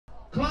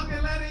Clark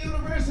Atlanta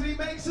University,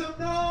 make some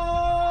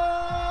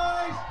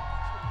noise!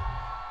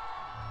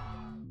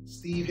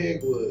 Steve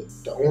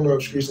Hegwood, the owner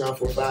of Streets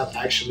 945,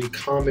 actually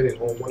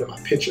commented on one of my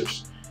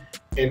pictures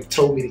and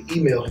told me to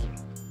email him.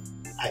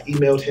 I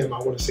emailed him, I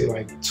want to say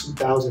like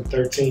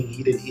 2013.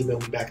 He didn't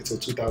email me back until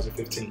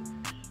 2015.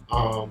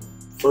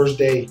 First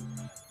day,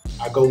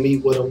 I go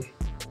meet with him.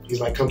 He's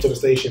like, come to the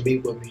station,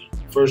 meet with me.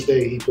 First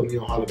day, he put me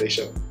on Holiday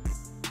Show.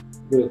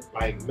 Yeah.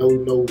 Like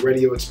no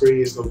radio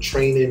experience, no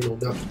training, no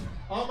nothing.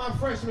 All my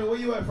freshmen, where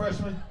you at,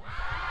 freshmen?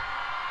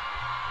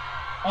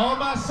 All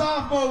my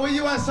sophomore, where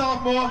you at,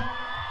 sophomore?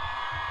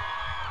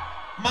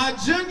 My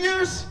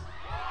juniors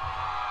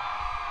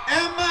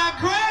and my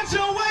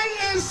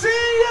graduating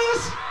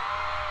seniors.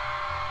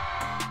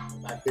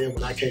 Back then,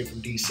 when I came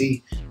from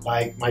DC,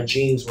 like my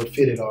jeans were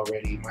fitted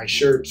already. My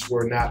shirts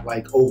were not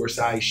like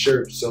oversized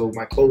shirts, so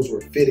my clothes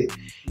were fitted,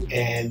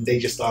 and they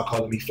just started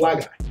calling me Fly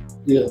Guy.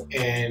 Yeah.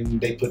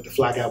 And they put the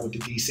Fly Guy with the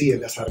DC,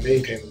 and that's how the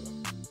name came about.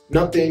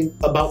 Nothing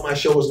about my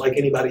show is like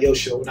anybody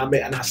else's show, and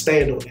I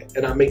stand on that,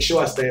 and I make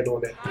sure I stand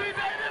on that.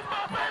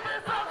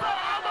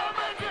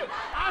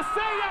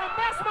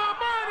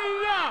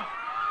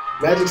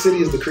 Magic City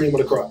is the cream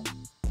of the crop.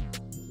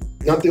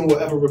 Nothing will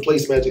ever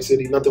replace Magic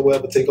City. Nothing will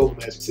ever take over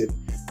Magic City.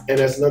 And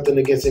that's nothing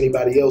against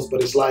anybody else,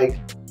 but it's like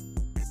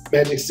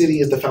Magic City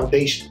is the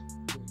foundation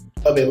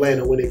of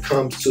Atlanta when it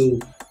comes to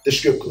the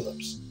strip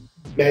clubs.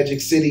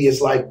 Magic City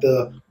is like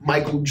the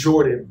Michael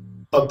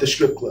Jordan of the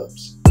strip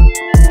clubs.